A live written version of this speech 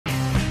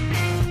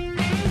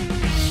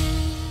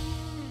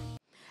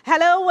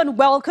Hello and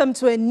welcome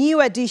to a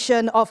new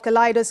edition of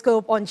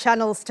Kaleidoscope on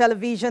Channels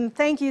Television.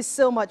 Thank you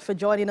so much for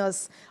joining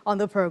us on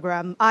the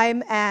program.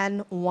 I'm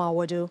Anne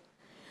Nwawadu.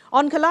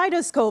 On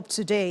Kaleidoscope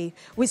today,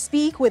 we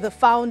speak with the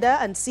founder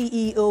and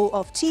CEO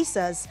of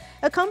Teesas,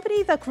 a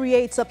company that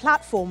creates a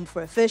platform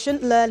for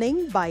efficient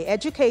learning by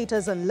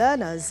educators and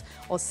learners,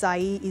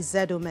 Osai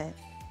Izedonmwen.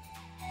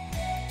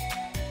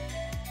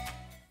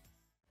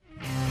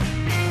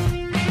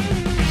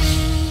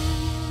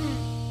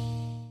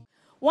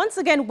 Once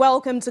again,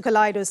 welcome to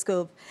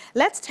Kaleidoscope.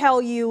 Let's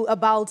tell you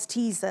about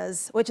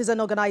Teesas, which is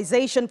an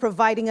organization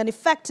providing an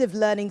effective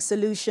learning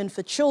solution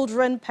for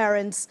children,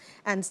 parents,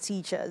 and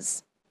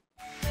teachers.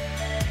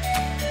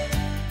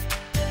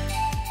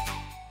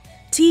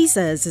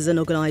 Teesas is an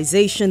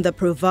organization that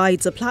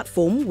provides a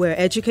platform where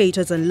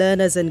educators and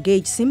learners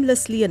engage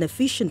seamlessly and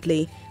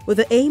efficiently with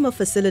the aim of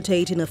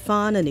facilitating a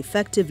fun and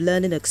effective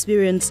learning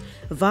experience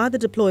via the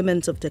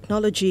deployment of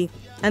technology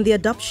and the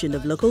adoption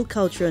of local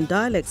culture and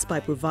dialects by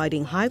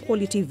providing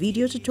high-quality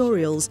video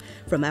tutorials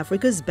from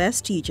Africa's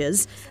best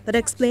teachers that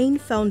explain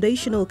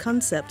foundational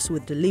concepts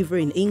with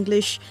delivery in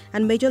English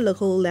and major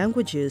local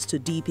languages to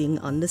deepen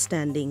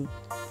understanding.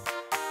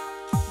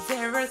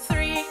 There are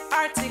three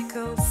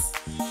articles,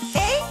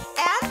 A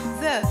and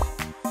the.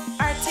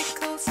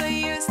 Articles are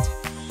used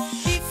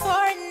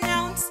before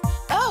nouns.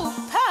 Oh,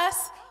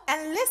 pause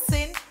and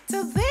listen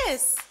to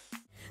this.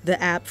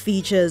 The app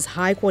features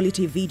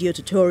high-quality video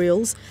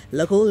tutorials,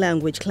 local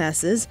language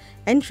classes,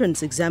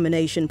 entrance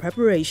examination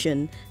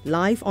preparation,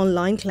 live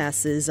online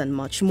classes, and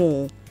much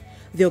more.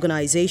 The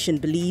organization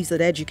believes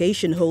that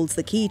education holds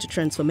the key to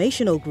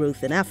transformational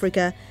growth in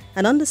Africa,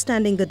 and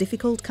understanding the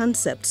difficult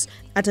concepts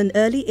at an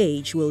early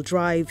age will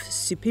drive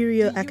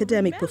superior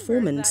academic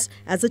performance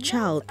as a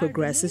child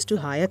progresses to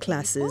higher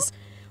classes.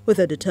 With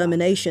a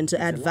determination to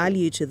add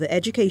value to the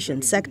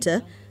education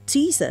sector,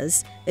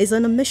 Teesas is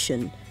on a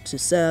mission to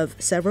serve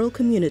several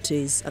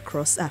communities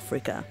across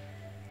Africa.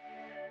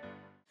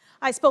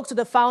 I spoke to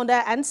the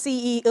founder and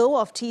CEO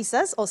of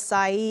Teesas,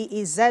 Osai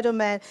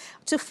Izedonmwen,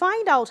 to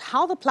find out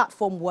how the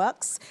platform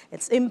works,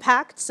 its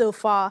impact so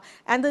far,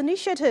 and the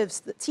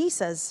initiatives that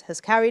Teesas has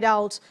carried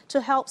out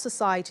to help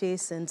society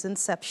since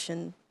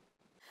inception.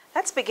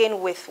 Let's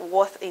begin with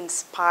what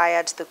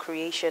inspired the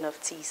creation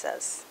of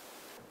Teesas.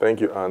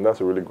 Thank you, Anne.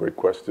 That's a really great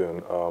question.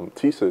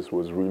 Teesas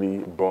was really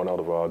born out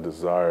of our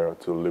desire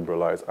to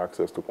liberalize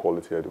access to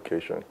quality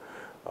education.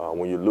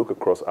 When you look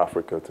across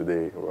Africa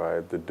today,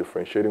 right, the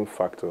differentiating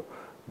factor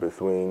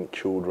between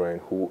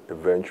children who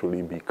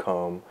eventually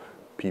become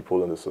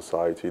people in the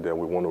society that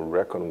we want to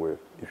reckon with,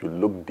 if you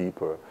look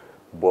deeper,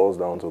 boils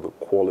down to the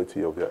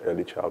quality of their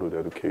early childhood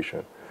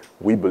education.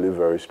 We believe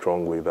very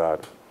strongly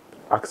that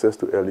access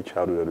to early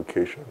childhood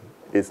education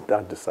is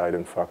that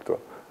deciding factor.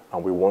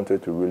 And we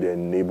wanted to really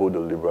enable the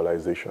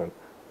liberalization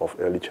of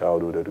early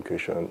childhood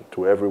education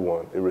to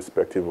everyone,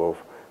 irrespective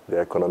of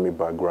their economic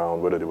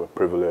background, whether they were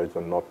privileged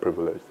or not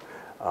privileged.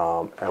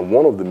 And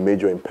one of the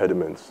major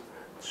impediments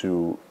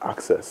to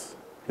access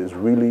is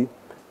really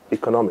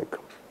economic.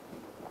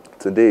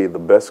 Today, the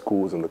best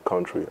schools in the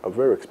country are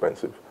very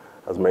expensive,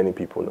 as many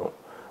people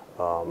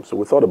know. So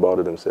we thought about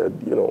it and said,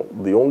 you know,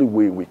 the only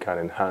way we can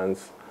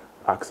enhance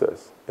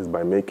access is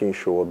by making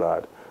sure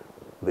that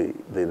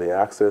the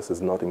access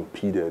is not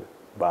impeded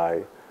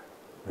by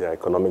their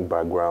economic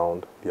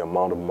background, the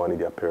amount of money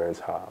their parents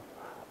have.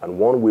 And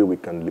one way we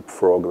can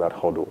leapfrog that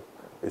hurdle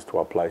is to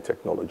apply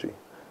technology.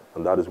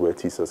 And that is where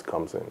Teesas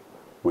comes in.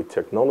 With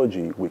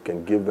technology, we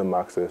can give them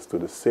access to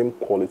the same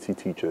quality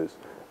teachers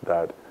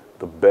that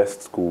the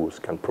best schools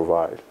can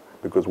provide.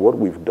 Because what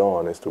we've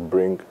done is to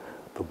bring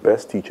the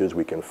best teachers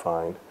we can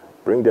find,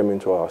 bring them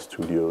into our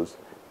studios,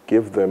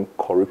 give them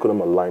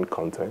curriculum-aligned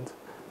content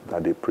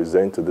that they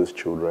present to these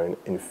children,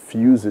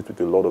 infuse it with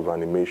a lot of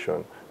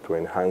animation to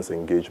enhance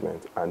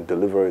engagement, and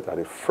deliver it at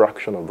a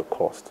fraction of the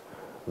cost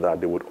that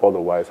they would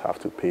otherwise have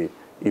to pay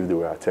if they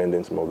were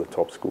attending some of the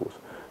top schools.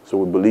 So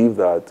we believe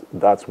that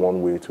that's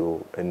one way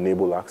to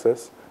enable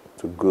access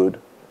to good,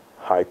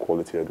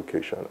 high-quality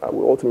education. And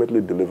will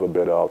ultimately deliver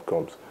better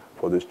outcomes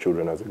for these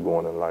children as they go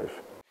on in life.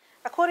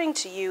 According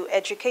to you,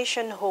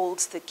 education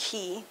holds the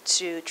key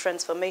to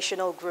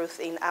transformational growth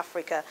in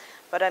Africa.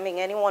 But I mean,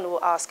 anyone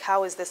will ask,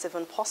 how is this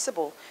even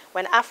possible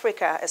when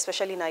Africa,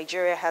 especially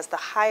Nigeria, has the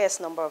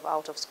highest number of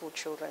out-of-school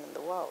children in the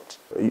world?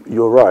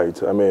 You're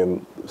right. I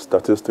mean,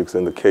 statistics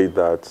indicate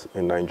that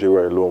in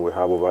Nigeria alone, we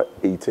have over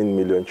 18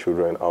 million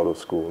children out of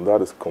school.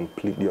 That is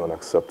completely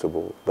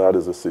unacceptable. That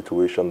is a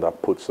situation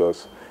that puts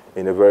us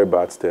in a very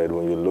bad stead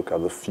when you look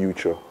at the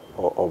future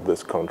of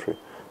this country.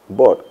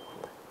 But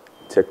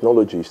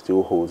technology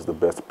still holds the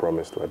best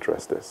promise to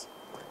address this.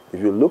 If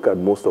you look at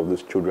most of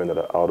these children that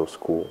are out of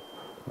school,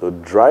 the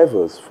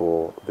drivers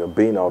for their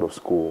being out of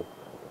school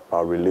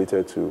are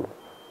related to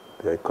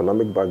their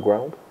economic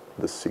background,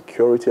 the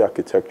security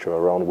architecture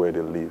around where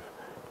they live.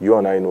 You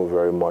and I know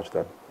very much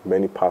that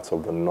many parts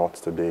of the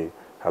North today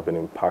have been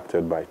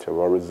impacted by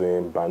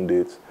terrorism,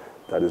 bandits,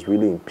 that is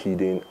really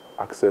impeding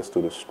access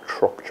to the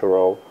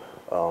structural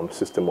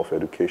system of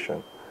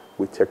education.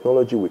 With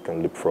technology, we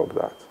can leapfrog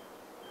that.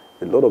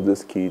 a lot of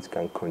these kids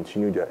can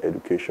continue their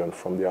education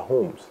from their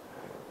homes.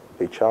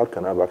 A child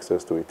can have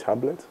access to a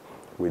tablet.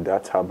 With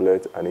that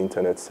tablet and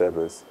internet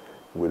service,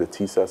 with the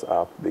Teesas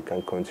app, they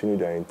can continue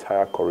their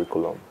entire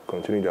curriculum,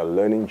 continue their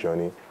learning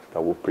journey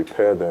that will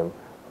prepare them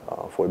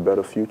for a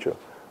better future.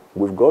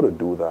 We've got to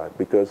do that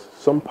because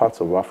some parts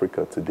of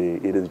Africa today,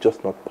 it is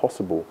just not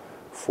possible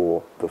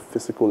for the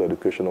physical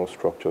educational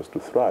structures to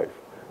thrive,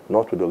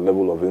 not with the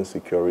level of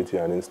insecurity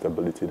and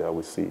instability that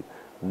we see.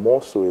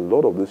 More so, a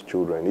lot of these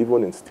children,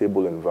 even in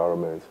stable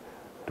environments,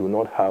 do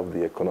not have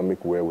the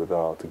economic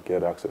wherewithal to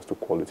get access to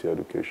quality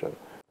education.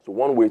 So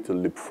one way to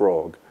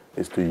leapfrog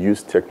is to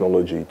use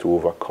technology to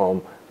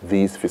overcome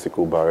these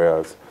physical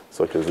barriers,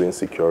 such as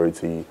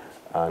insecurity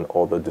and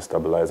other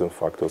destabilizing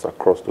factors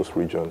across those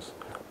regions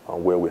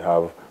where we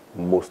have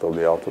most of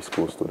the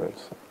out-of-school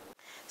students.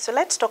 So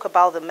let's talk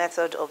about the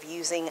method of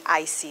using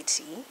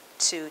ICT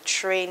to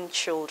train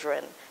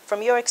children.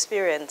 From your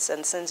experience,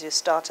 and since you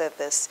started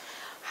this,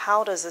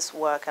 how does this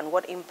work and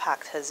what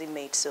impact has it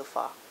made so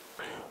far?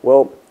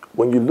 Well,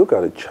 when you look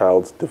at a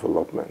child's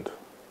development,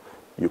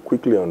 you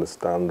quickly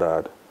understand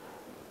that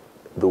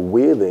the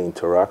way they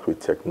interact with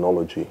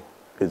technology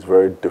is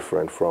very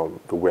different from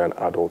the way an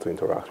adult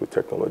interacts with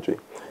technology.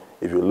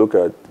 If you look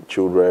at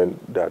children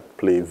that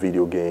play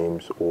video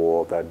games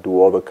or that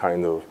do other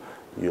kind of,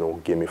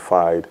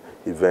 gamified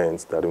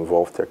events that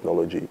involve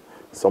technology,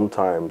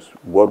 sometimes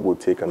what would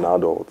take an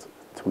adult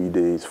 3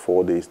 days,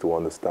 4 days to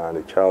understand,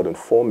 a child in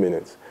 4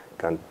 minutes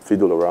can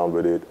fiddle around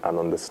with it and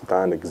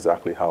understand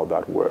exactly how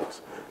that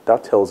works.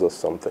 That tells us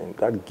something.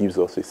 That gives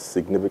us a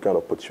significant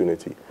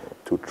opportunity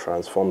to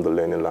transform the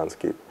learning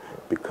landscape,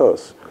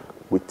 because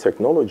with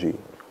technology,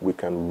 we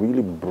can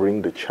really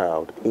bring the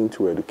child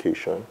into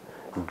education,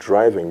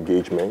 drive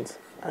engagement,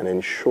 and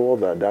ensure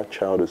that that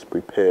child is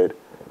prepared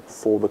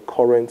for the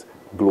current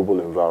global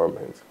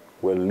environment.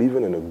 We're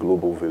living in a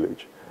global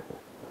village.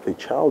 A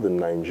child in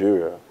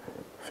Nigeria,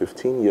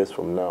 15 years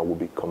from now, will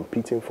be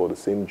competing for the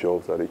same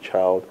jobs that a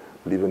child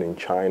living in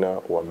China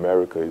or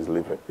America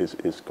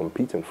is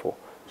competing for.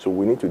 So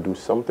we need to do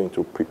something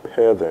to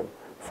prepare them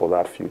for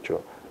that future,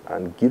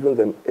 and giving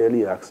them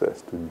early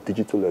access to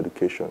digital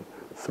education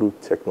through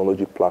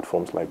technology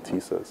platforms like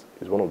Teesas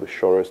is one of the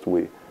surest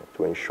ways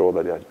to ensure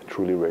that they are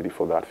truly ready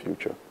for that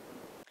future.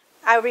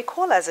 I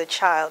recall as a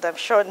child, I'm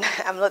sure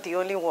I'm not the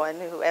only one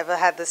who ever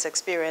had this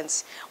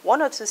experience,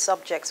 1 or 2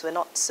 subjects were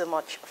not so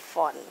much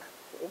fun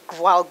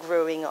while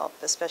growing up,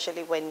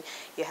 especially when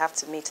you have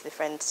to meet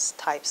different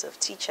types of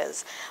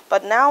teachers.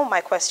 But now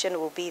my question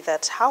will be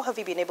that how have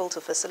you been able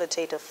to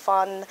facilitate a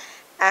fun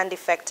and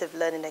effective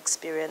learning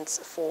experience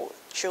for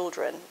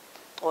children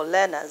or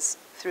learners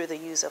through the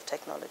use of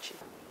technology?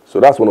 So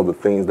that's one of the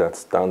things that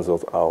stands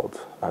us out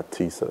at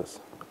Teesas.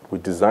 We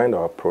designed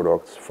our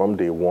products from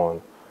day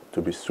one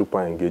to be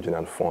super engaging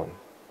and fun.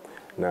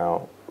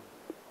 Now,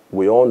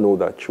 we all know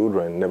that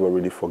children never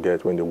really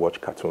forget when they watch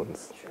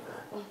cartoons.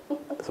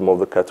 Some of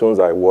the cartoons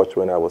I watched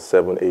when I was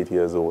 7, 8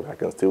 years old, I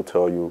can still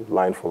tell you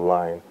line for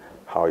line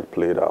how it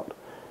played out.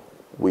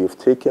 We've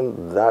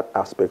taken that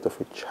aspect of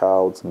a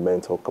child's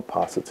mental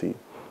capacity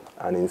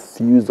and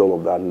infused all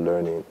of that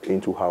learning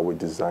into how we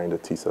designed the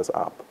Teesas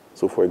app.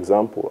 So for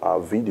example, our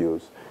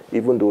videos,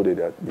 even though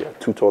they are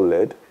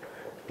tutor-led,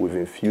 we've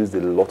infused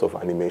a lot of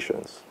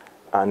animations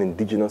and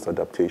indigenous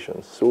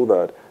adaptations so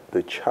that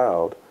the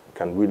child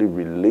can really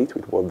relate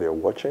with what they're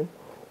watching.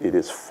 It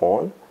is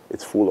fun,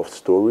 it's full of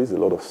stories, a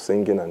lot of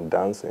singing and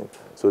dancing.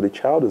 So the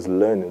child is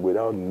learning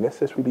without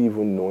necessarily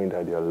even knowing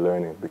that they are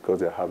learning, because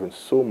they're having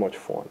so much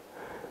fun.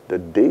 The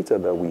data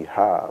that we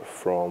have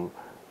from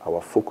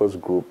our focus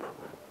group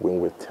when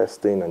we're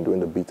testing and doing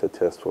the beta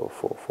test for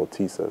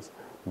Teesas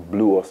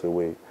blew us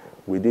away.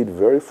 We did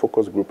very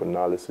focus group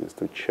analysis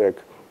to check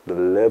the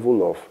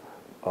level of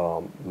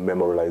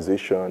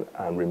memorization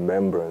and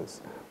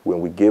remembrance when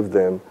we gave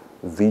them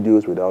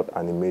videos without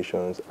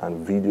animations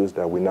and videos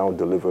that we now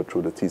deliver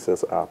through the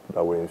Teesas app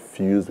that were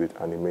infused with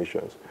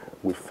animations.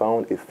 We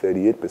found a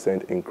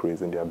 38%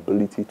 increase in the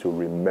ability to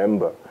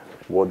remember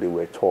what they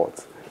were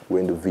taught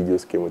when the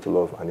videos came with a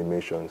lot of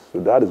animations. So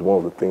that is one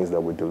of the things that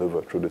we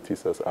deliver through the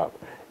Teesas app.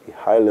 A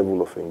high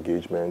level of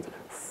engagement,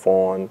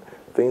 fun,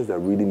 things that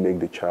really make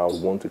the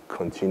child want to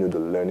continue the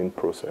learning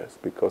process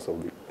because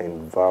of the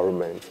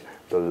environment,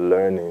 the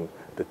learning,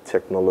 the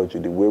technology,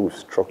 the way we've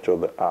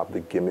structured the app, the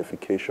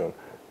gamification.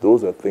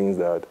 Those are things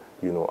that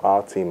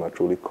our team are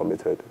truly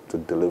committed to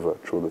deliver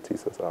through the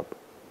Teesas app.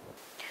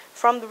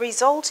 From the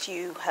results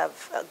you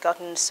have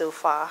gotten so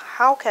far,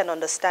 how can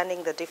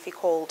understanding the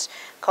difficult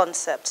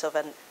concepts of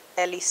an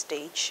early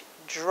stage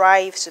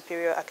drive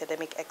superior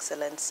academic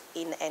excellence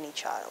in any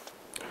child?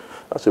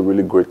 That's a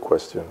really great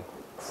question.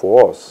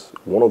 For us,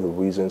 one of the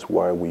reasons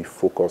why we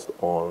focused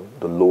on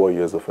the lower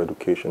years of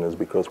education is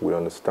because we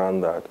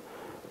understand that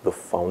the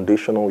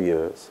foundational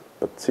years,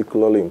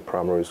 particularly in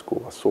primary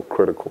school, are so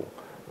critical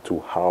to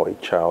how a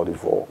child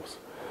evolves.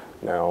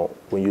 Now,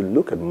 when you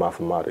look at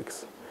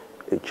mathematics,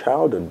 a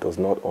child that does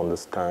not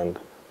understand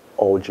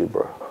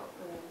algebra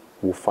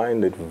will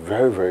find it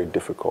very, very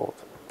difficult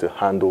to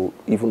handle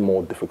even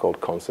more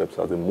difficult concepts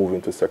as they move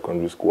into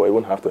secondary school, or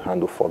even have to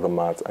handle further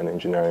maths and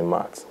engineering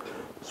maths.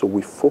 So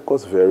we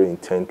focus very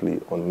intently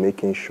on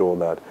making sure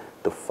that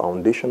the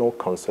foundational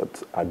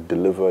concepts are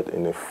delivered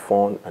in a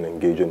fun and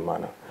engaging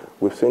manner.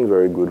 We've seen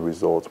very good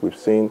results. We've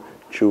seen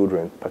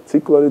children,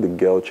 particularly the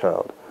girl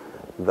child,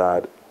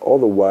 that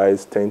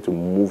otherwise tend to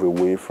move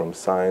away from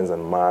science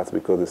and maths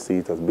because they see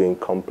it as being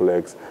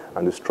complex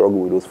and they struggle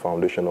with those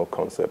foundational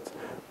concepts.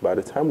 By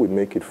the time we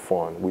make it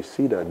fun, we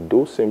see that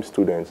those same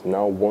students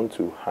now want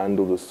to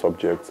handle those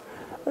subjects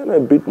and a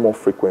bit more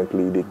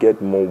frequently. They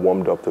get more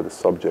warmed up to the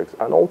subjects.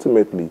 And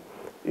ultimately,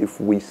 if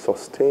we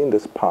sustain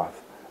this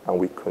path and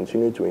we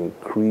continue to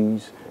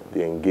increase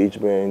the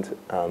engagement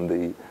and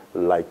the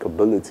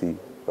likability,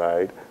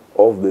 right,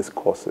 of these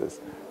courses,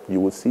 you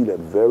will see that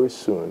very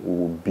soon we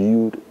will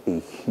build a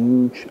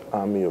huge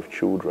army of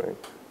children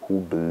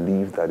who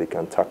believe that they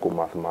can tackle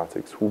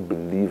mathematics, who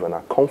believe and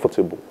are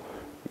comfortable,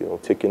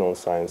 taking on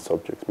science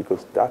subjects,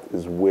 because that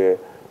is where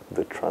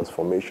the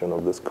transformation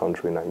of this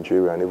country,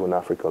 Nigeria, and even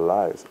Africa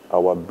lies.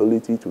 Our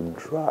ability to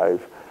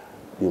drive,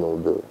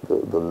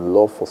 the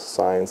love for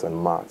science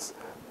and maths,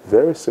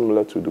 very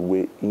similar to the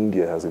way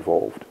India has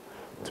evolved.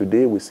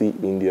 Today we see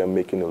India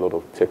making a lot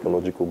of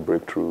technological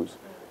breakthroughs.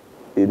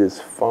 It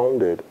is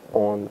founded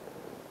on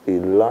a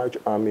large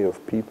army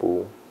of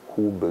people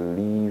who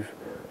believe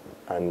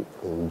and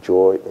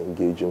enjoy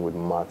engaging with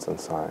maths and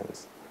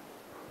science.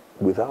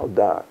 Without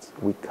that,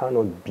 we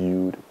cannot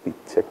build a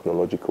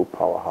technological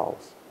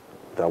powerhouse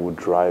that would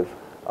drive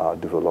our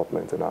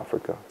development in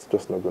Africa. It's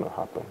just not going to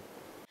happen.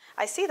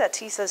 I see that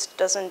Teesas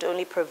doesn't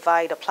only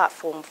provide a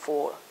platform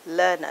for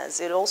learners,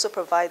 it also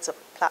provides a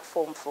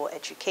platform for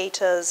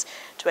educators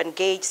to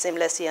engage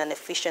seamlessly and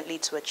efficiently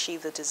to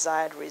achieve the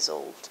desired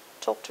result.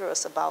 Talk to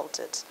us about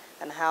it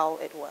and how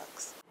it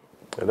works.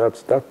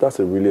 That's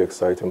a really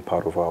exciting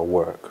part of our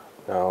work.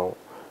 Now,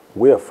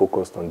 we are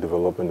focused on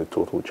developing the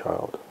total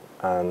child.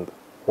 And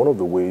one of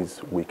the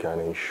ways we can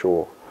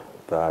ensure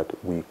that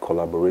we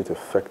collaborate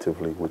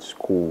effectively with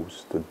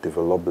schools to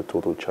develop the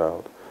total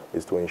child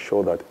is to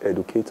ensure that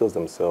educators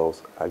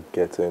themselves are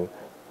getting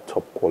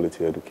top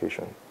quality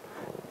education.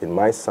 It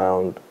might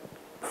sound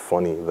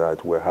funny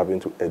that we're having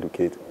to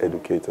educate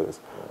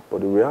educators,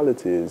 but the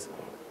reality is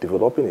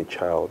developing a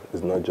child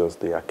is not just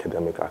the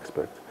academic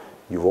aspect.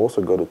 You've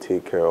also got to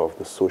take care of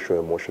the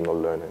social-emotional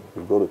learning.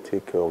 You've got to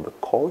take care of the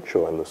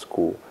culture in the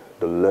school,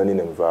 the learning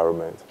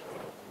environment.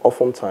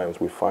 Oftentimes,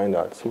 we find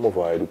that some of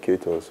our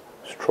educators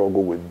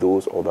struggle with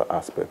those other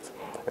aspects.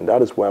 And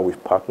that is why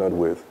we've partnered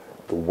with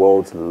the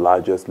world's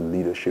largest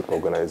leadership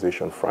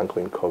organization,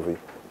 Franklin Covey,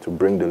 to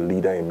bring the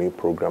Leader in Me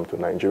program to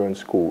Nigerian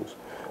schools.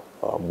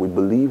 We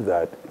believe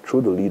that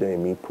through the Leader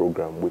in Me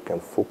program, we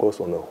can focus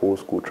on the whole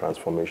school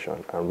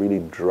transformation and really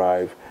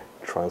drive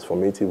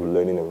transformative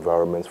learning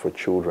environments for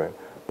children.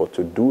 But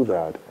to do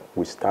that,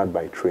 we start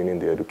by training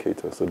the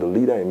educators. So the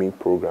Leader in Me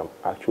program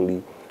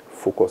actually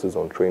focuses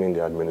on training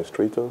the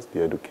administrators,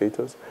 the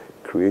educators,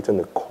 creating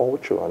a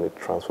culture and a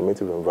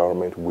transformative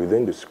environment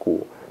within the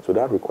school. So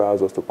that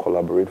requires us to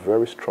collaborate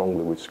very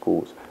strongly with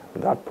schools.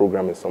 And that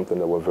program is something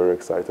that we're very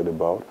excited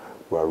about.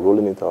 We are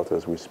rolling it out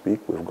as we speak.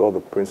 We've got the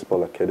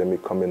Principal Academy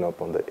coming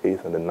up on the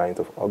 8th and the 9th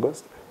of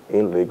August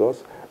in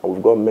Lagos. And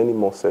we've got many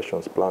more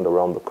sessions planned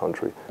around the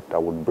country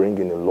that would bring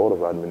in a lot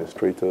of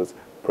administrators,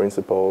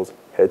 principals,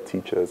 head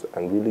teachers,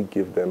 and really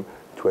give them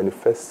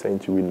 21st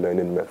century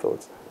learning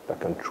methods that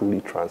can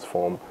truly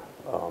transform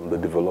the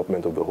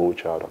development of the whole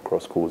child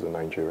across schools in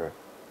Nigeria.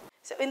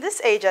 So in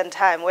this age and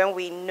time when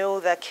we know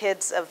that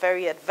kids are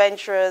very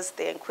adventurous,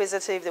 they're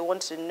inquisitive, they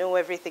want to know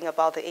everything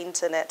about the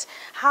internet,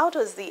 how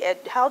do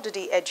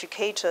the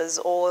educators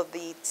or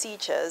the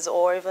teachers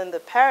or even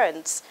the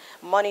parents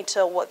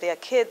monitor what their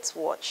kids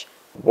watch?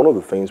 One of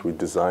the things we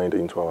designed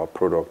into our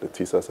product, the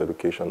Teesas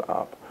Education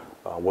app,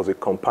 was a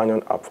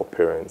companion app for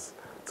parents.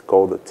 It's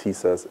called the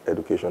Teesas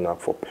Education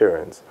app for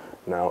parents.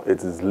 Now,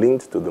 it is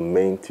linked to the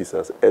main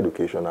Teesas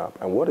Education app,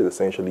 and what it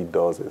essentially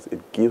does is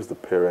it gives the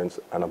parents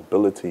an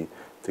ability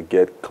to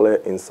get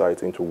clear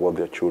insight into what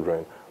their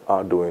children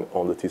are doing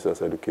on the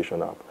Teesas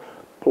Education app.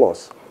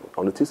 Plus,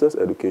 on the Teesas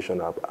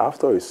Education app,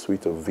 after a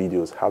suite of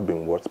videos have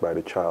been watched by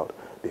the child,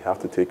 they have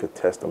to take a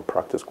test and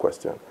practice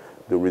question.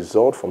 The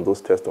result from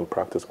those test and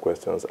practice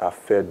questions are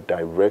fed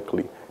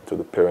directly to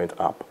the parent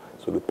app,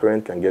 so the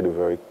parent can get a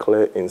very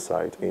clear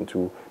insight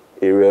into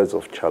areas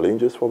of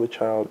challenges for the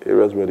child,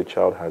 areas where the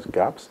child has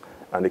gaps,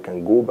 and they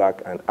can go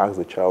back and ask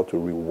the child to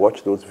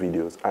rewatch those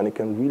videos, and it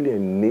can really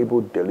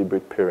enable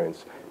deliberate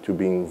parents to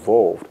be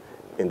involved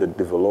in the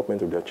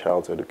development of their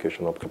child's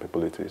educational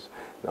capabilities.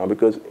 Now,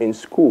 because in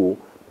school,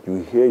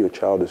 you hear your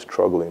child is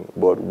struggling,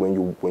 but when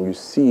you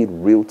see it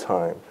real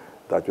time,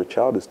 that your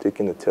child is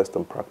taking a test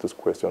and practice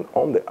question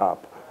on the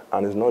app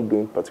and is not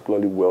doing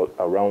particularly well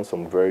around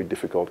some very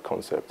difficult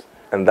concepts.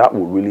 And that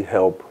will really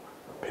help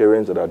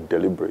parents that are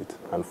deliberate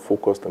and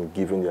focused on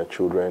giving their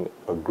children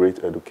a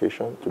great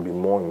education to be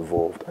more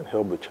involved and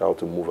help the child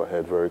to move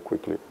ahead very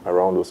quickly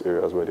around those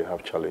areas where they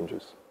have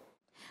challenges.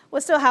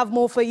 We'll still have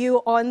more for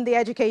you on the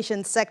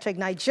education sector in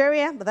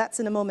Nigeria, but that's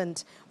in a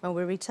moment when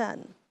we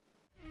return.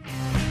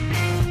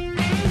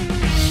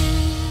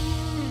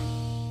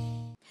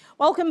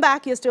 Welcome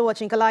back. You're still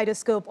watching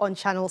Kaleidoscope on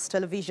Channels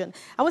Television.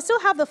 And we still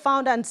have the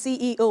founder and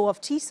CEO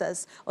of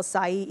Teesas,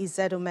 Osai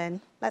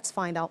Izedonmwen. Let's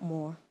find out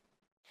more.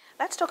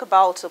 Let's talk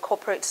about the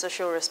corporate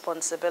social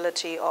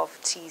responsibility of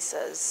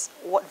Teesas.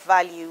 What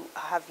value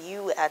have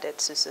you added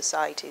to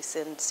society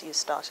since you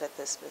started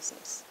this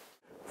business?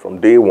 From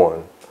day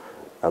one,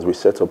 as we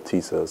set up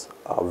Teesas,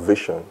 our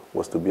vision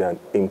was to be an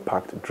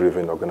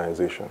impact-driven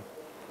organization.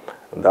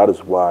 And that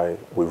is why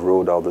we've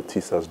rolled out the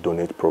Teesas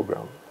Donate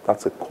program.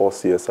 That's a core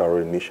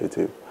CSR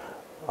initiative.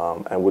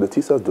 And with the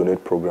Teesas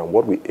Donate program,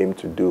 what we aim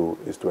to do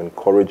is to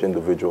encourage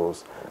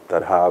individuals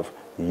that have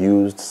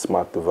used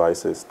smart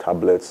devices,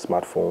 tablets,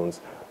 smartphones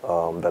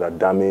that are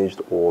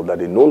damaged or that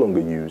they no longer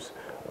use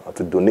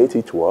to donate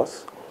it to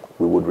us.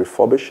 We would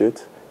refurbish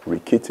it,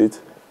 rekit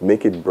it,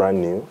 make it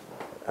brand new,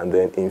 and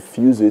then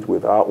infuse it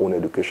with our own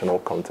educational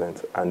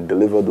content and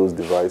deliver those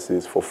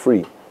devices for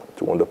free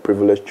to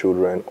underprivileged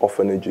children,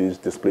 orphanages,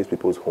 displaced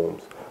people's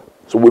homes.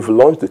 So we've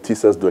launched the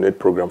Teesas Donate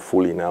program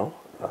fully now.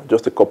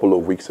 Just a couple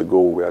of weeks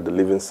ago, we are at the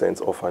Living Saints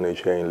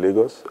Orphanage here in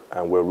Lagos,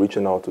 and we're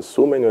reaching out to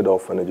so many other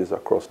orphanages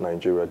across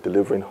Nigeria,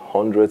 delivering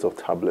hundreds of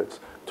tablets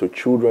to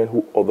children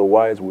who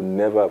otherwise would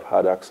never have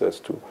had access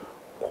to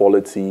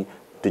quality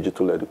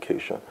digital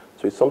education.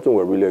 So it's something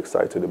we're really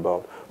excited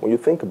about. When you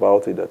think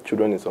about it, that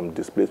children in some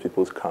displaced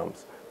people's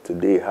camps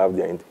today have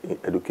their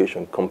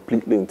education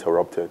completely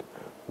interrupted.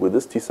 With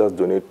this Teesas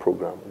Donate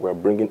program, we're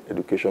bringing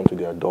education to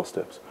their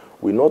doorsteps.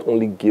 We not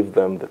only give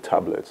them the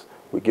tablets,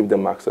 we give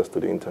them access to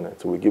the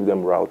internet. So we give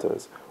them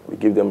routers. We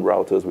give them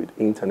routers with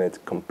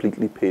internet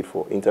completely paid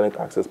for, internet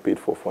access paid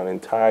for an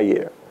entire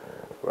year,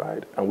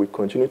 right? And we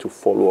continue to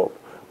follow up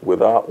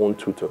with our own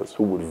tutors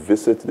who would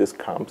visit these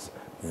camps,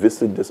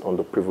 visit these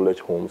underprivileged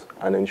homes,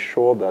 and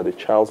ensure that the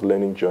child's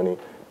learning journey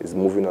is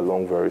moving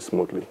along very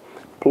smoothly.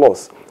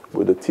 Plus,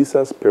 with the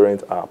Teesas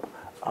Parent app,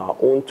 our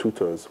own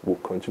tutors will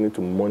continue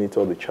to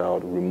monitor the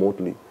child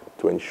remotely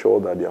to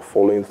ensure that they are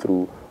following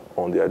through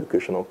on their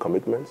educational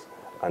commitments,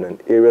 and in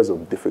areas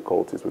of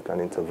difficulties, we can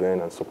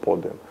intervene and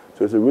support them.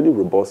 So it's a really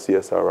robust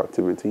CSR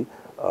activity.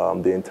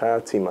 The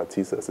entire team at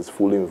Teesas is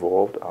fully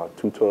involved. Our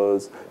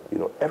tutors,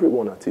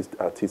 everyone at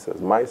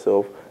Teesas.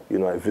 Myself,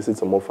 I visit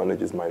some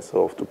orphanages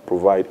myself to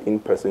provide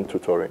in-person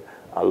tutoring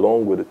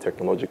along with the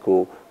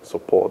technological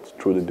support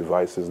through the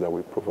devices that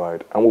we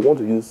provide. And we want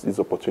to use this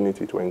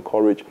opportunity to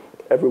encourage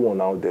everyone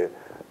out there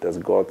that's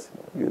got,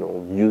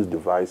 used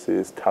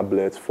devices,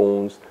 tablets,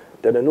 phones,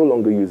 that they're no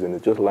longer using.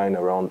 It's just lying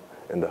around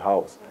in the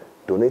house.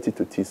 Donate it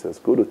to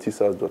Teesas. Go to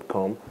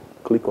teesas.com,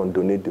 click on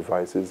Donate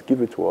Devices,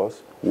 give it to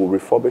us. We'll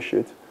refurbish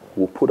it.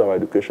 We'll put our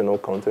educational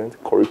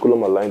content,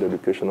 curriculum-aligned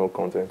educational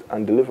content,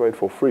 and deliver it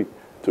for free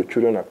to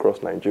children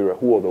across Nigeria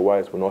who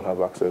otherwise will not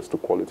have access to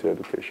quality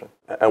education.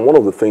 And one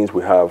of the things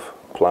we have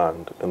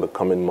planned in the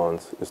coming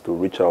months is to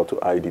reach out to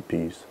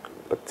IDPs,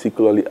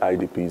 particularly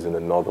IDPs in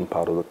the northern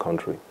part of the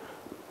country.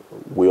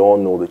 We all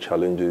know the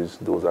challenges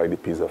those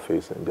IDPs are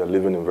facing. They're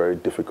living in very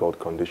difficult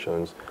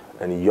conditions,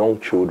 and young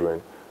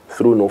children,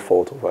 through no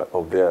fault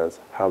of theirs,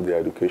 have their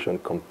education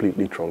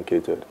completely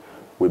truncated.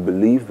 We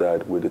believe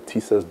that with the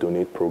Teesas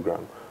Donate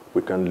program,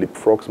 we can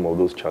leapfrog some of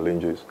those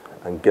challenges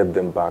and get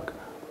them back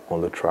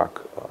on the track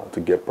to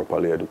get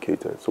properly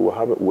educated. So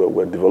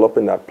we're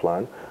developing that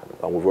plan,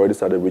 and we've already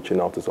started reaching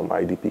out to some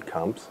IDP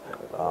camps,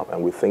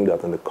 and we think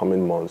that in the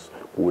coming months,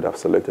 we would have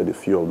selected a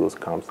few of those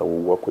camps that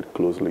we'll work with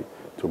closely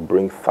to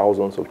bring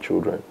thousands of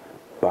children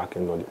back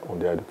on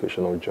their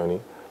educational journey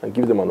and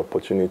give them an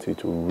opportunity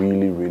to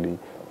really, really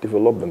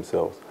develop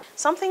themselves.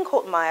 Something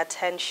caught my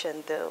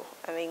attention though.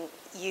 I mean,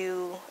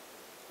 you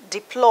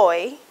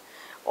deploy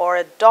or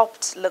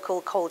adopt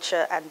local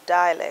culture and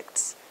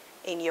dialects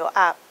in your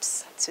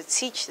apps to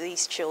teach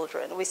these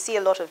children. We see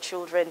a lot of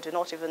children do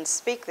not even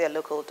speak their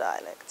local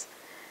dialects.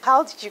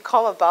 How did you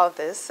come about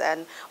this,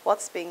 and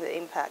what's been the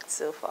impact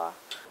so far?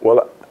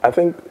 Well, I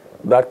think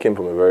that came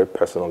from a very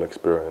personal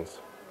experience,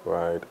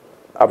 right?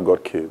 I've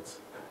got kids,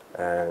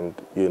 and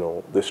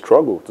they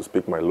struggle to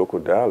speak my local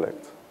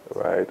dialect,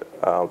 right?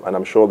 And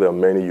I'm sure there are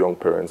many young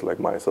parents like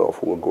myself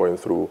who are going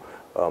through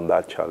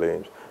that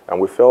challenge. And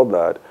we felt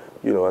that,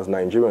 as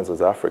Nigerians,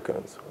 as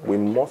Africans, we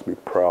must be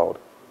proud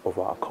of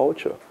our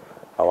culture.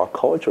 Our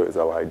culture is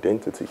our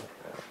identity,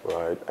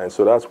 right? And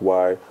so that's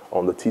why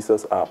on the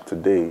Teesas app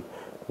today,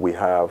 we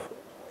have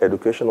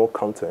educational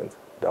content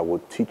that will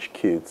teach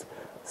kids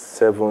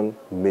 7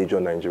 major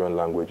Nigerian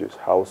languages: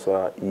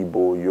 Hausa,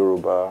 Igbo,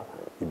 Yoruba,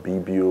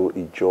 Ibibio,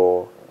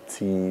 Ijaw,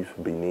 Tiv,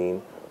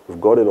 Benin.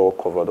 We've got it all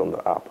covered on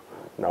the app.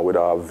 Now with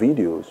our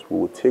videos, we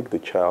will take the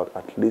child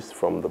at least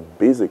from the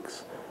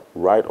basics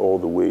right all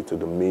the way to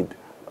the mid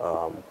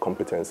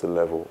competency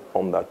level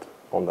on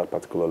that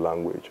particular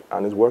language.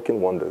 And it's working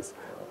wonders.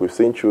 We've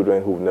seen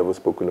children who've never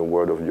spoken a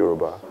word of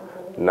Yoruba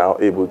now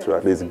able to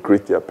at least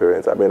greet their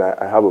parents. I mean,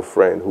 I have a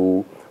friend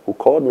who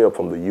called me up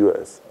from the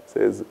US,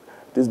 says,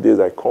 these days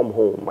I come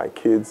home, my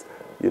kids,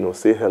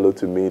 say hello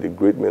to me, they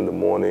greet me in the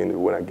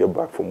morning when I get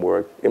back from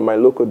work in my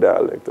local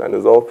dialect, and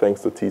it's all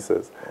thanks to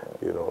Teesas.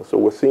 So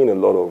we're seeing a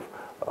lot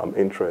of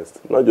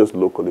interest, not just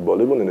locally,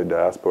 but even in the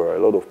diaspora.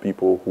 A lot of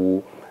people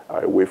who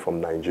are away from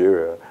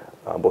Nigeria,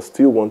 but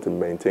still want to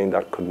maintain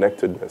that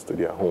connectedness to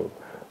their home.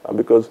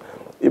 Because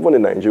even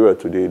in Nigeria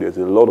today, there's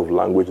a lot of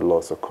language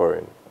loss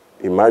occurring.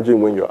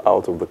 Imagine when you're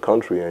out of the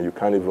country and you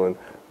can't even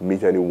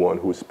meet anyone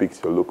who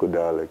speaks your local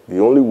dialect. The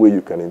only way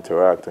you can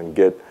interact and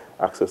get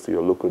access to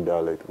your local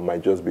dialect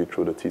might just be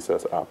through the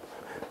Teesas app.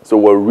 So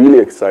we're really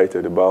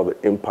excited about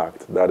the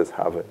impact that is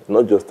having,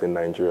 not just in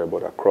Nigeria,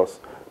 but across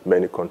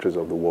many countries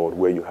of the world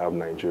where you have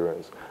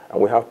Nigerians.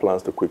 And we have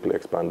plans to quickly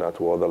expand that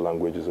to other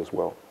languages as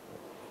well.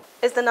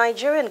 Is the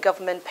Nigerian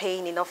government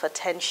paying enough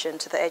attention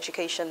to the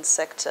education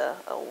sector?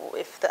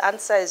 If the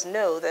answer is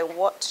no, then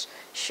what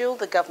should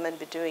the government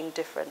be doing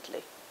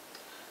differently?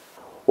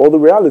 Well, the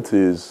reality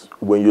is,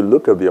 when you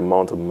look at the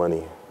amount of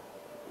money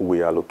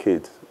we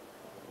allocate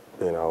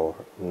in our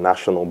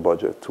national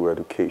budget to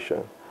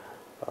education,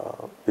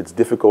 it's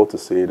difficult to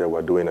say that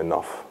we're doing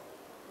enough.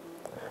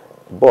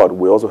 But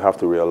we also have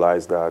to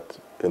realize that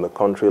in a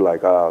country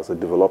like ours, a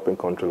developing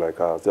country like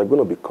ours, there are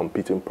going to be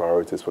competing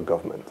priorities for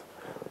government.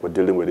 We're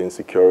dealing with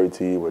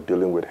insecurity, we're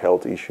dealing with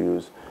health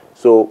issues.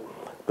 So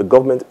the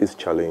government is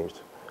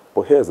challenged.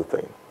 But here's the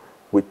thing.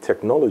 With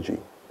technology,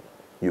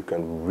 you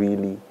can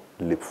really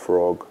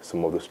leapfrog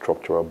some of the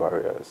structural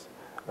barriers.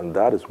 And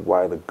that is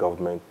why the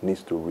government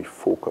needs to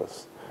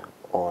refocus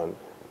on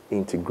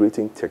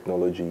integrating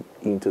technology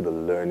into the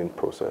learning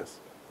process,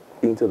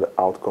 into the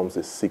outcomes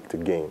they seek to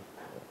gain,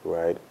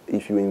 right?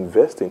 If you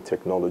invest in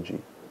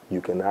technology,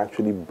 you can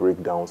actually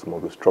break down some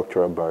of the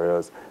structural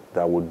barriers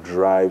that would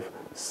drive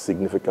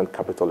significant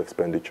capital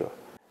expenditure.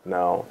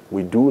 Now,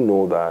 we do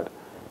know that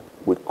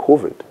with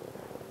COVID,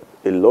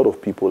 a lot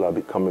of people are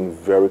becoming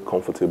very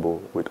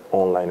comfortable with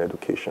online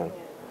education.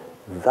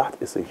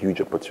 That is a huge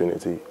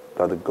opportunity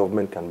that the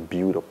government can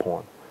build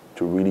upon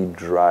to really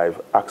drive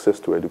access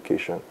to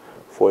education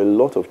for a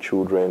lot of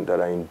children that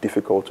are in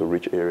difficult to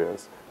reach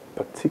areas,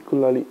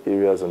 particularly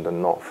areas in the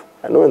north.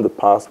 I know in the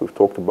past we've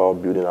talked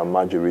about building our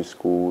Marjorie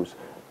schools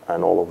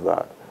and all of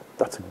that.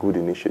 That's a good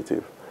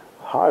initiative.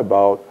 How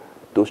about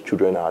those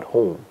children are at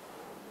home,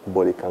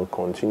 but they can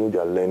continue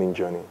their learning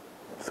journey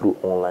through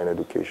online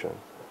education?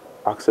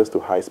 Access to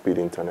high-speed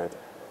internet,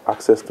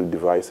 access to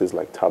devices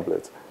like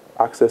tablets,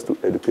 access to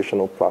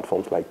educational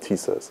platforms like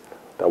Teesas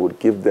that would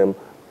give them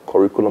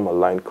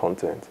curriculum-aligned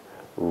content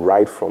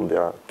right from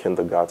their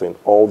kindergarten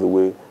all the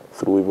way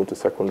through even to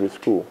secondary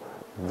school.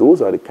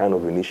 Those are the kind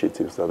of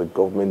initiatives that the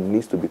government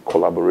needs to be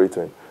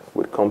collaborating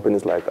with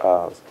companies like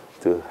ours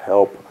to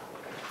help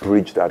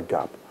bridge that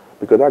gap.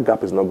 Because that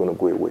gap is not going to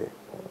go away,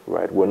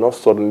 right? We're not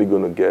suddenly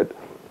going to get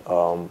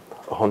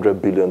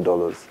 $100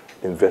 billion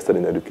invested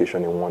in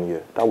education in 1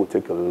 year. That would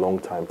take a long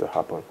time to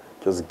happen,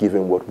 just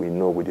given what we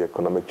know with the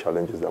economic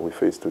challenges that we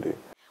face today.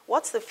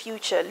 What's the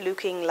future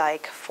looking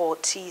like for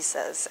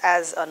Teesas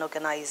as an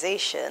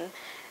organization,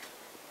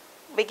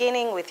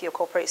 beginning with your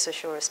corporate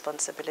social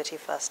responsibility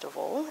first of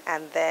all,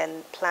 and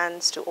then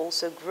plans to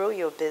also grow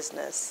your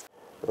business?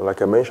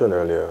 Like I mentioned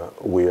earlier,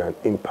 we are an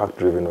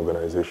impact-driven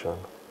organization.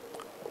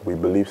 We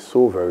believe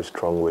so very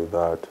strongly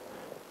that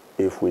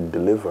if we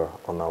deliver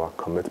on our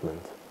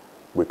commitment,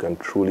 we can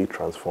truly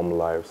transform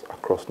lives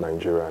across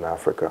Nigeria and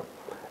Africa.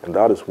 And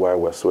that is why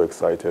we're so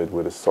excited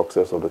with the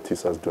success of the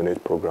Teesas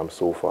Donate program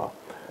so far.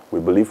 We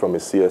believe from a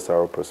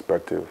CSR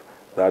perspective,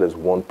 that is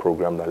one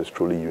program that is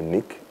truly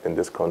unique in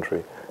this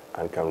country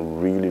and can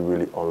really,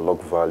 really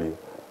unlock value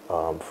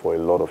for a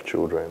lot of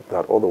children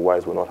that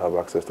otherwise will not have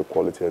access to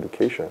quality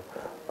education.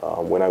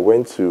 When I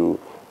went to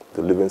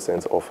the Living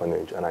Sense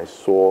Orphanage and I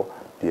saw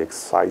the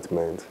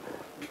excitement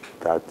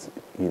that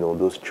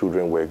those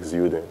children were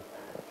exuding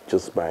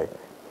just by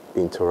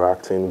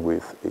interacting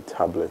with a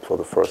tablet for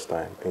the first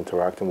time,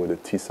 interacting with the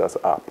Teesas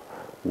app,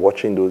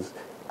 watching those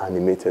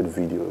animated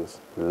videos,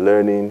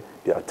 learning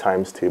their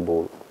times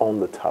table on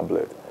the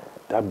tablet,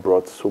 that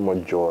brought so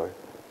much joy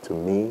to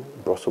me,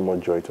 brought so much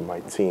joy to my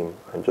team,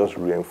 and just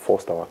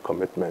reinforced our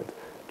commitment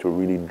to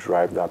really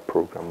drive that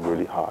program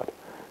really hard.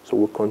 So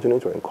we'll continue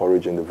to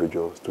encourage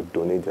individuals to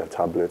donate their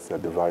tablets, their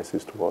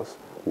devices to us.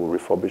 We'll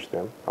refurbish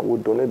them and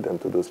we'll donate them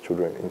to those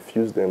children,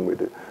 infuse them with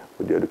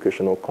the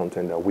educational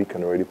content that we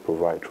can already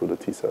provide through the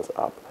Teesas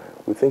app.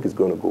 We think it's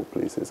going to go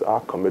places.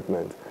 Our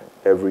commitment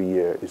every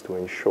year is to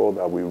ensure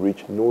that we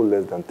reach no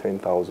less than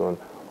 10,000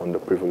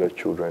 underprivileged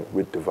children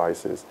with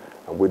devices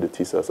and with the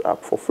Teesas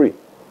app for free.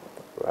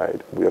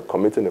 Right? We are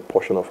committing a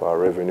portion of our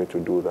revenue to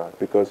do that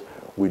because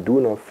we do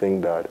not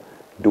think that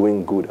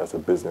doing good as a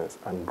business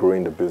and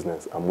growing the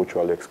business are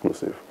mutually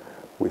exclusive.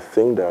 We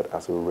think that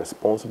as a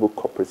responsible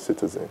corporate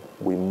citizen,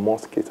 we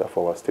must cater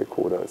for our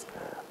stakeholders.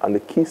 And the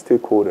key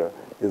stakeholder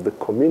is the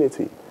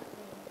community.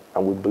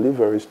 And we believe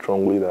very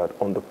strongly that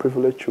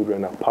underprivileged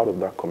children are part of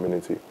that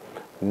community.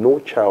 No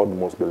child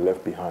must be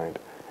left behind.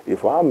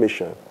 If our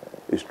mission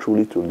is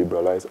truly to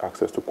liberalize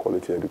access to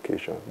quality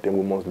education, then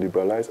we must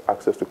liberalize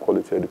access to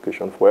quality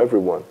education for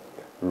everyone,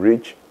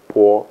 rich,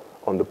 poor,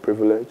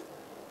 underprivileged,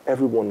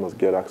 everyone must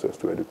get access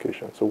to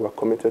education. So we're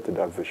committed to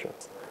that vision.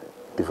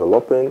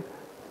 Developing,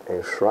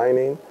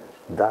 enshrining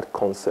that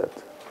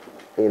concept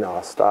in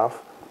our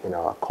staff, in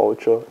our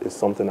culture, is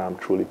something I'm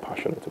truly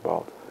passionate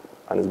about.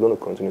 And it's going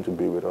to continue to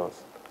be with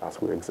us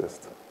as we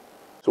exist.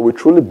 So we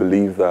truly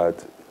believe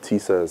that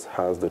Teesas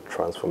has the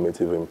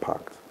transformative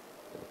impact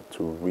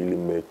to really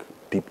make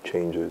deep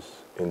changes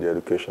in the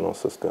educational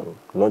system,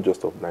 not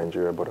just of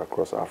Nigeria, but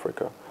across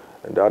Africa.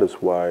 And that is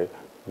why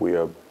we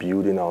are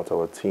building out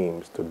our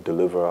teams to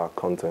deliver our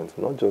content,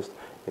 not just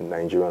in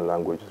Nigerian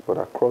languages, but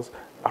across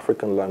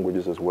African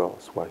languages as well,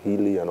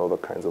 Swahili and other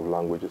kinds of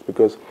languages,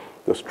 because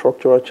the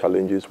structural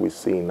challenges we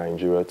see in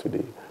Nigeria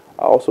today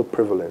are also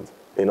prevalent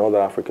in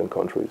other African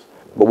countries.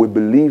 But we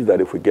believe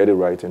that if we get it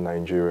right in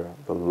Nigeria,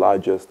 the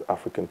largest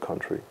African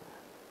country,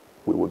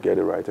 we will get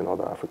it right in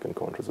other African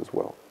countries as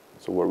well.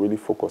 So we're really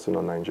focusing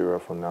on Nigeria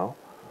for now.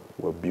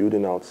 We're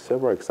building out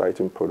several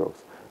exciting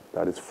products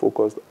that is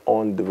focused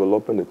on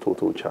developing the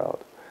total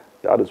child.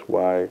 That is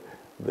why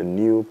the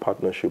new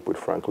partnership with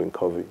Franklin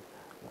Covey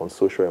on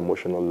social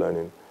emotional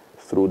learning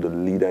through the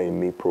Leader in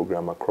Me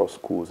program across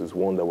schools is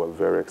one that we're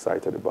very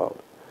excited about,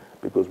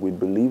 because we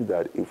believe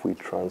that if we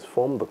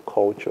transform the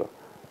culture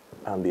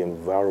and the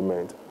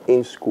environment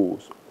in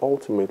schools,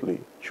 ultimately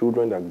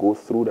children that go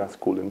through that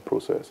schooling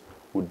process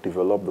would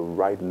develop the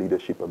right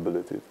leadership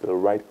abilities, the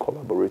right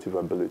collaborative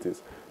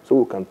abilities, so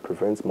we can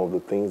prevent some of the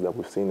things that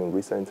we've seen in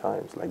recent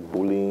times, like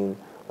bullying,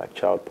 like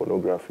child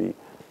pornography.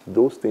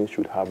 Those things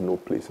should have no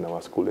place in our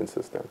schooling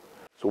system.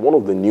 So one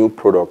of the new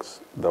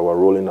products that we're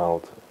rolling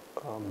out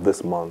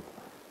this month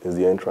is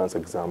the entrance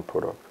exam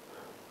product.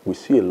 We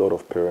see a lot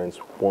of parents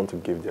want to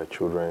give their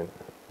children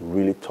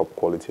really top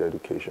quality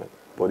education,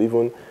 but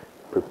even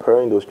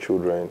preparing those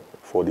children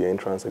for the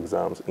entrance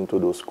exams into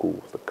those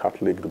schools, the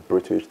Catholic, the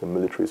British, the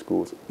military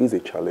schools, is a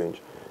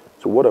challenge.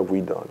 So what have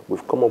we done?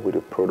 We've come up with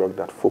a product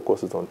that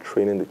focuses on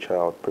training the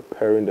child,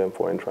 preparing them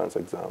for entrance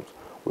exams.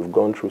 We've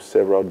gone through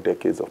several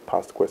decades of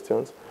past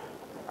questions,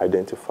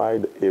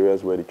 identified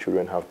areas where the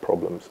children have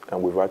problems,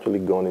 and we've actually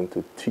gone in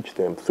to teach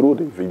them through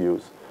the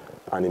videos,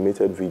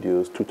 animated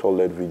videos,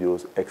 tutor-led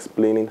videos,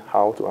 explaining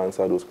how to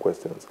answer those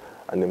questions,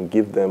 and then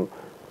give them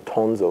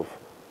tons of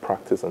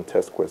practice and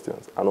test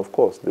questions. And of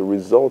course, the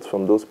results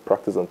from those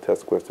practice and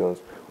test questions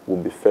will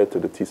be fed to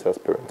the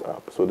Teesas Parent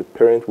app. So the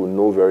parent will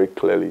know very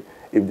clearly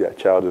if their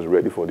child is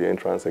ready for the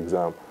entrance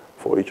exam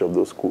for each of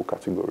those school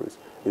categories.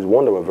 It's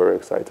one that we're very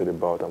excited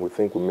about, and we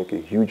think will make a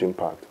huge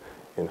impact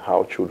in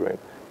how children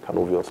can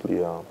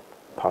obviously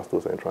pass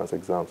those entrance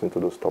exams into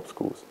those top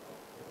schools.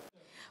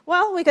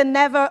 Well, we can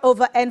never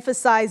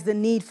overemphasize the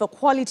need for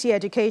quality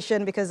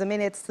education because, I mean,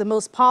 it's the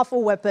most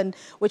powerful weapon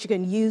which you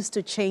can use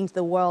to change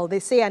the world. They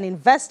say an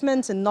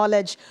investment in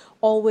knowledge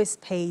always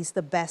pays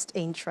the best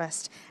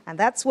interest. And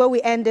that's where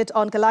we end it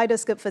on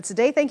Kaleidoscope for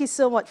today. Thank you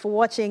so much for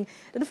watching.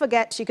 Don't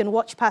forget, you can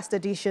watch past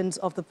editions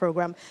of the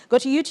program. Go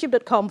to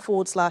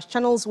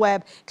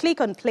youtube.com/channelsweb,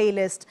 click on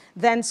playlist,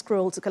 then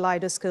scroll to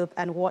Kaleidoscope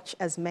and watch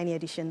as many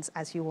editions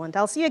as you want.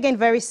 I'll see you again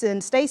very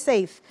soon. Stay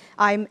safe.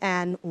 I'm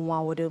Anne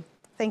Nwawodu.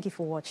 Thank you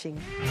for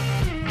watching.